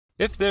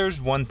If there's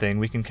one thing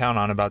we can count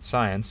on about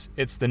science,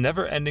 it's the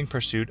never-ending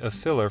pursuit of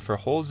filler for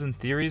holes in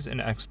theories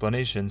and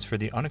explanations for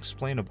the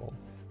unexplainable.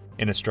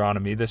 In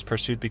astronomy, this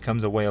pursuit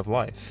becomes a way of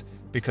life,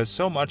 because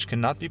so much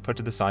cannot be put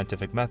to the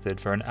scientific method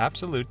for an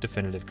absolute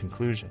definitive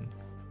conclusion.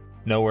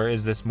 Nowhere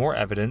is this more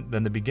evident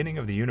than the beginning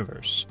of the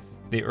universe,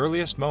 the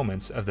earliest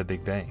moments of the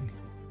Big Bang.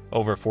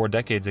 Over 4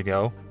 decades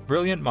ago,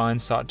 brilliant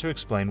minds sought to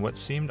explain what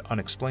seemed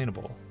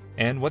unexplainable,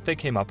 and what they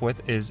came up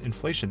with is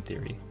inflation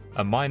theory,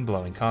 a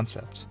mind-blowing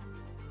concept.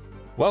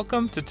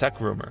 Welcome to Tech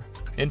Rumor.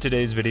 In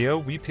today's video,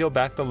 we peel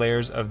back the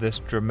layers of this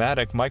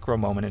dramatic micro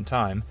moment in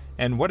time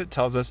and what it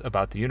tells us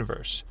about the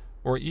universe,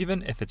 or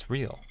even if it's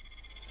real.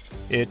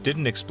 It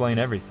didn't explain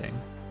everything.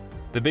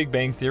 The Big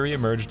Bang Theory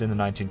emerged in the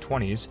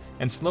 1920s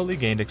and slowly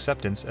gained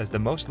acceptance as the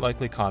most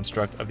likely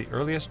construct of the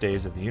earliest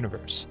days of the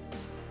universe.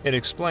 It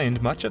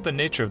explained much of the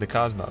nature of the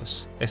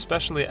cosmos,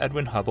 especially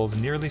Edwin Hubble's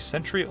nearly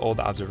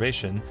century-old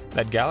observation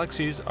that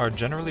galaxies are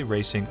generally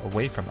racing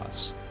away from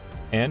us.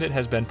 And it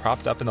has been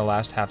propped up in the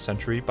last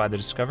half-century by the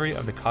discovery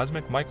of the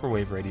cosmic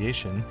microwave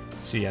radiation,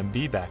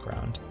 CMB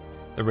background,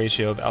 the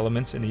ratio of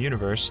elements in the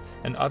universe,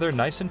 and other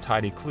nice and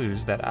tidy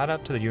clues that add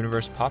up to the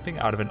universe popping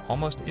out of an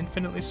almost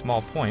infinitely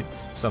small point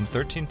some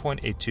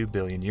 13.82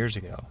 billion years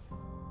ago.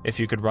 If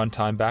you could run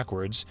time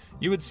backwards,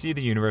 you would see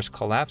the universe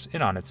collapse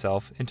in on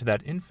itself into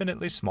that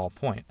infinitely small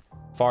point,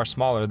 far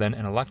smaller than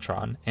an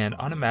electron and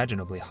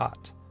unimaginably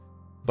hot.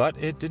 But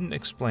it didn't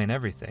explain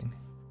everything.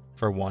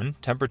 For one,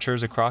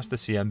 temperatures across the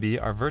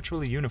CMB are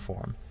virtually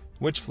uniform,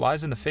 which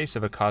flies in the face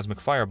of a cosmic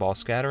fireball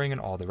scattering in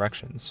all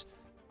directions.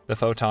 The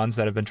photons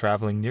that have been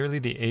traveling nearly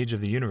the age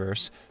of the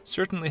universe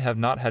certainly have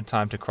not had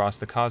time to cross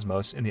the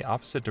cosmos in the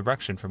opposite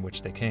direction from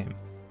which they came.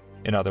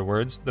 In other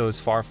words, those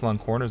far-flung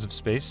corners of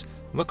space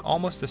look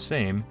almost the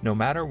same no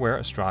matter where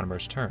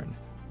astronomers turn,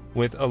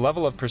 with a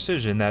level of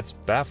precision that's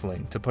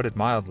baffling, to put it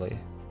mildly.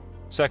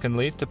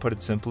 Secondly, to put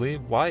it simply,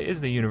 why is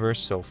the universe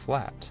so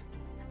flat?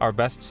 Our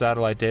best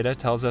satellite data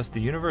tells us the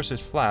universe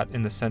is flat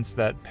in the sense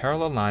that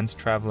parallel lines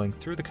traveling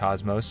through the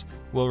cosmos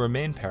will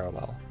remain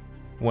parallel,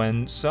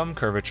 when some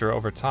curvature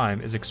over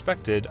time is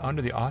expected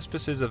under the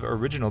auspices of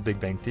original Big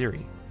Bang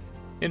theory.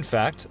 In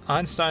fact,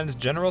 Einstein's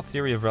general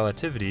theory of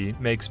relativity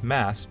makes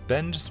mass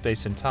bend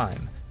space and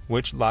time,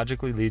 which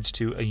logically leads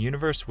to a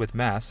universe with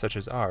mass such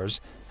as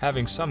ours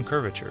having some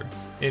curvature,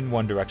 in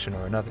one direction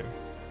or another.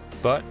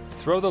 But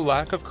throw the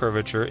lack of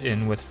curvature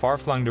in with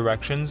far-flung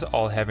directions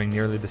all having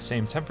nearly the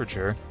same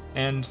temperature,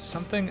 and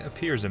something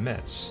appears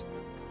amiss.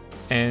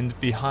 And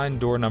behind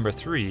door number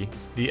 3,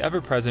 the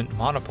ever-present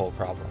monopole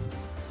problem.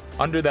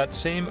 Under that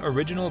same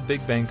original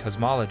Big Bang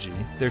cosmology,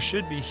 there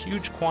should be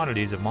huge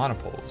quantities of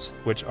monopoles,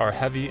 which are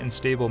heavy and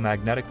stable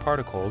magnetic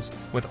particles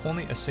with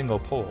only a single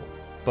pole,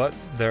 but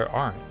there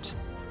aren't.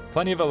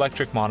 Plenty of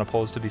electric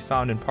monopoles to be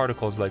found in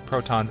particles like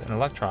protons and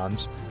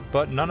electrons,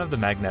 but none of the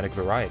magnetic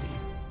variety.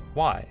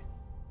 Why?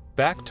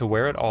 Back to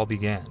where it all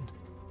began.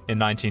 In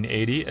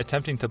 1980,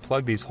 attempting to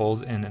plug these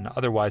holes in an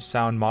otherwise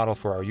sound model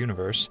for our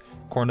universe,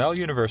 Cornell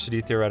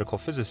University theoretical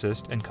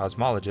physicist and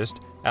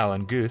cosmologist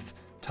Alan Guth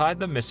tied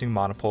the missing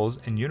monopoles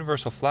and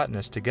universal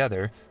flatness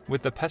together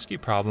with the pesky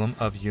problem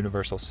of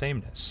universal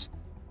sameness.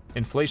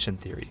 Inflation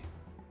theory.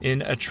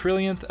 In a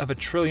trillionth of a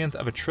trillionth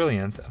of a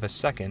trillionth of a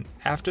second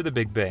after the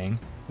Big Bang,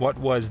 what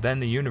was then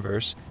the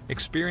universe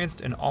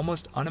experienced an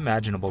almost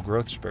unimaginable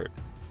growth spurt.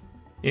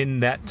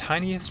 In that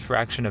tiniest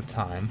fraction of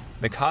time,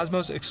 the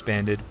cosmos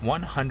expanded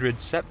 100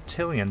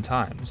 septillion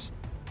times.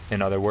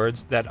 In other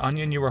words, that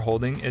onion you were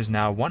holding is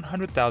now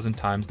 100,000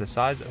 times the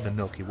size of the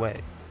Milky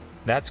Way.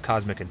 That's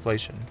cosmic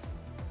inflation.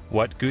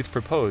 What Guth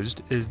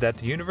proposed is that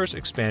the universe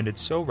expanded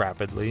so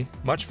rapidly,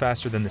 much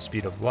faster than the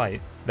speed of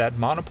light, that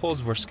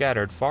monopoles were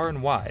scattered far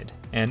and wide,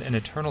 and an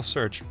eternal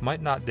search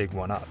might not dig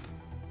one up.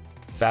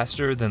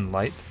 Faster than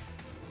light?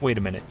 Wait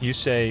a minute, you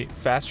say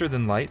faster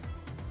than light?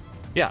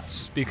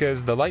 Yes,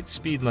 because the light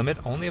speed limit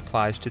only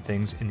applies to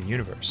things in the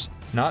universe,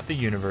 not the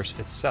universe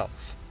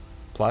itself.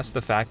 Plus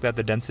the fact that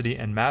the density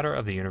and matter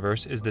of the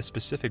universe is the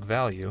specific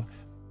value,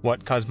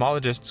 what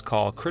cosmologists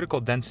call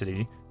critical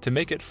density, to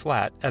make it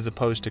flat as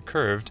opposed to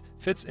curved,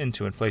 fits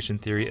into inflation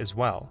theory as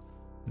well.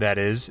 That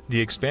is,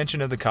 the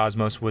expansion of the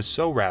cosmos was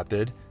so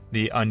rapid,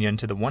 the onion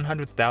to the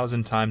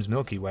 100,000 times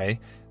Milky Way,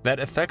 that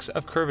effects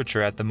of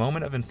curvature at the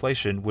moment of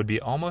inflation would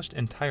be almost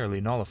entirely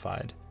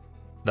nullified.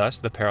 Thus,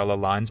 the parallel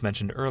lines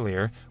mentioned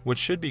earlier, which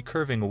should be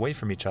curving away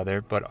from each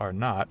other but are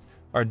not,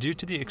 are due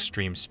to the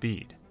extreme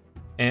speed.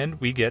 And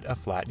we get a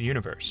flat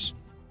universe.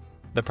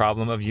 The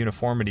problem of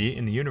uniformity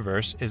in the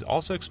universe is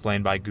also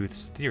explained by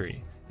Guth's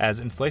theory, as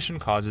inflation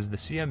causes the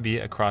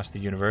CMB across the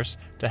universe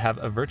to have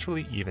a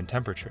virtually even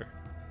temperature.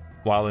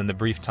 While in the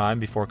brief time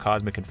before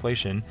cosmic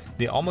inflation,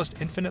 the almost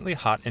infinitely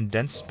hot and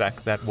dense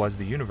speck that was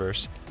the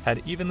universe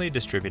had evenly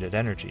distributed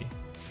energy.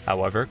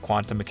 However,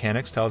 quantum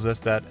mechanics tells us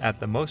that at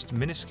the most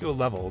minuscule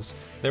levels,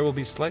 there will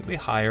be slightly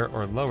higher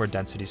or lower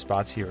density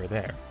spots here or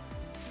there.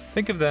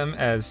 Think of them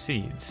as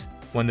seeds.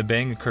 When the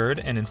bang occurred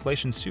and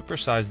inflation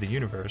supersized the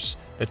universe,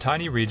 the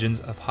tiny regions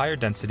of higher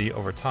density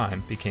over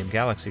time became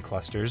galaxy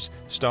clusters,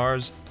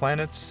 stars,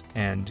 planets,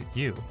 and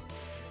you.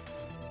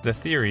 The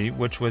theory,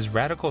 which was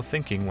radical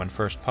thinking when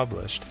first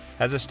published,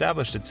 has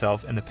established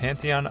itself in the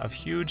pantheon of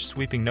huge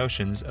sweeping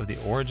notions of the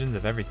origins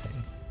of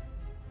everything.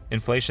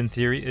 Inflation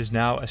theory is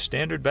now a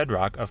standard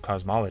bedrock of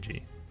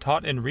cosmology,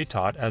 taught and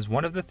retaught as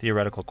one of the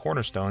theoretical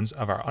cornerstones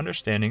of our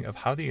understanding of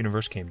how the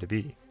universe came to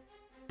be.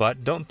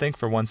 But don't think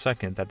for 1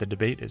 second that the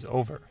debate is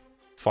over.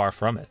 Far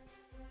from it.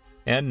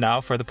 And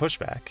now for the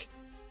pushback.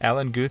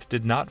 Alan Guth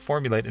did not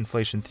formulate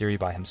inflation theory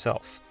by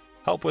himself.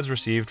 Help was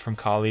received from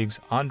colleagues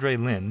Andre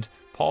Linde,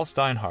 Paul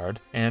Steinhardt,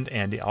 and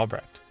Andy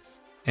Albrecht.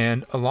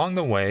 And along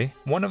the way,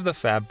 one of the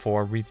Fab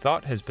Four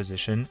rethought his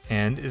position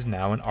and is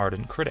now an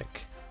ardent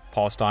critic.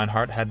 Paul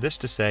Steinhardt had this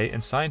to say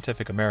in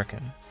Scientific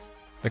American: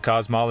 "The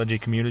cosmology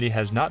community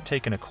has not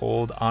taken a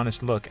cold,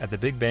 honest look at the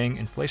Big Bang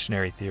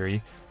inflationary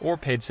theory or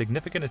paid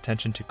significant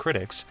attention to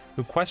critics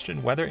who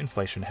questioned whether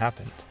inflation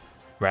happened.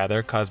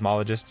 Rather,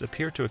 cosmologists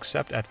appear to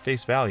accept at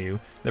face value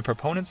the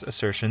proponents'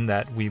 assertion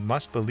that we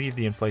must believe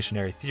the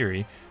inflationary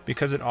theory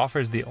because it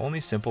offers the only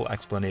simple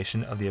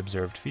explanation of the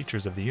observed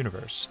features of the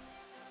universe."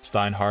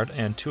 Steinhardt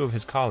and two of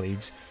his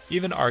colleagues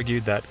even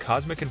argued that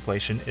cosmic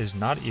inflation is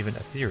not even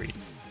a theory,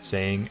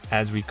 saying,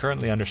 "As we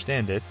currently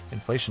understand it,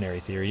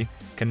 inflationary theory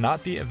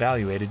cannot be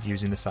evaluated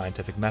using the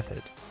scientific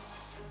method."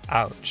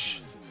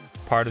 Ouch.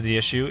 Part of the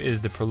issue is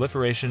the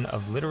proliferation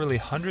of literally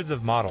hundreds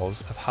of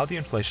models of how the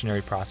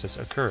inflationary process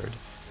occurred,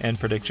 and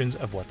predictions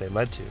of what they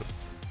led to.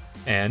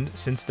 And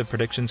since the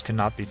predictions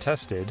cannot be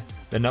tested,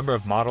 the number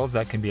of models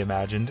that can be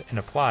imagined and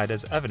applied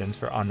as evidence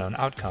for unknown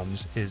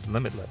outcomes is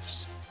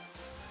limitless.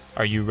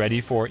 Are you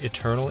ready for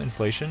eternal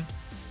inflation?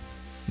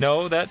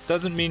 No, that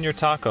doesn't mean your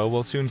taco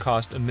will soon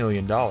cost $1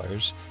 million.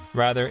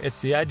 Rather, it's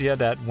the idea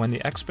that when the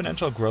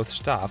exponential growth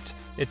stopped,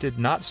 it did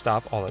not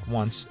stop all at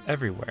once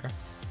everywhere.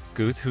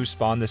 Guth, who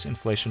spawned this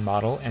inflation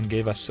model and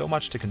gave us so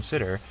much to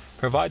consider,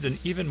 provides an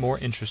even more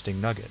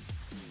interesting nugget.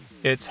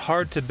 It's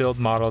hard to build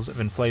models of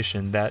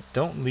inflation that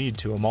don't lead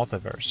to a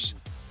multiverse.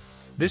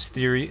 This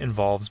theory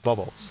involves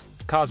bubbles,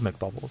 cosmic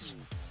bubbles.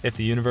 If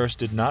the universe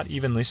did not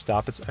evenly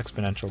stop its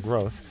exponential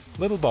growth,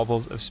 little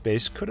bubbles of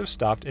space could have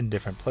stopped in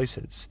different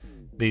places.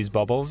 These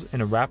bubbles,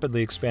 in a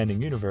rapidly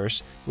expanding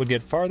universe, would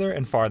get farther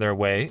and farther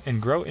away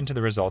and grow into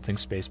the resulting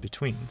space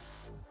between.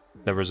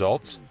 The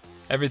result?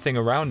 Everything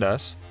around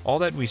us, all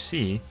that we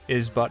see,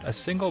 is but a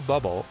single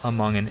bubble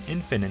among an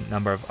infinite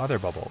number of other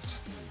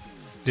bubbles.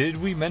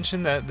 Did we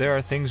mention that there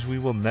are things we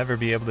will never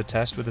be able to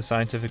test with the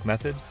scientific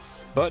method?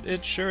 But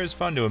it sure is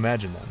fun to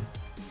imagine them.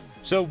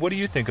 So what do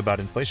you think about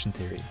inflation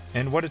theory,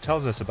 and what it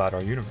tells us about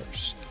our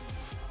universe?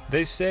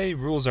 They say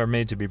rules are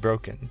made to be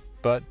broken,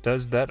 but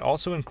does that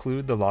also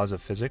include the laws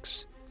of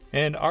physics?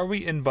 And are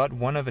we in but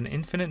one of an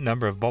infinite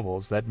number of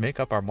bubbles that make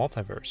up our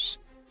multiverse?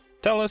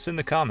 Tell us in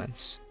the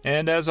comments,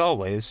 and as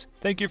always,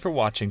 thank you for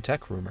watching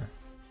Tech Rumor.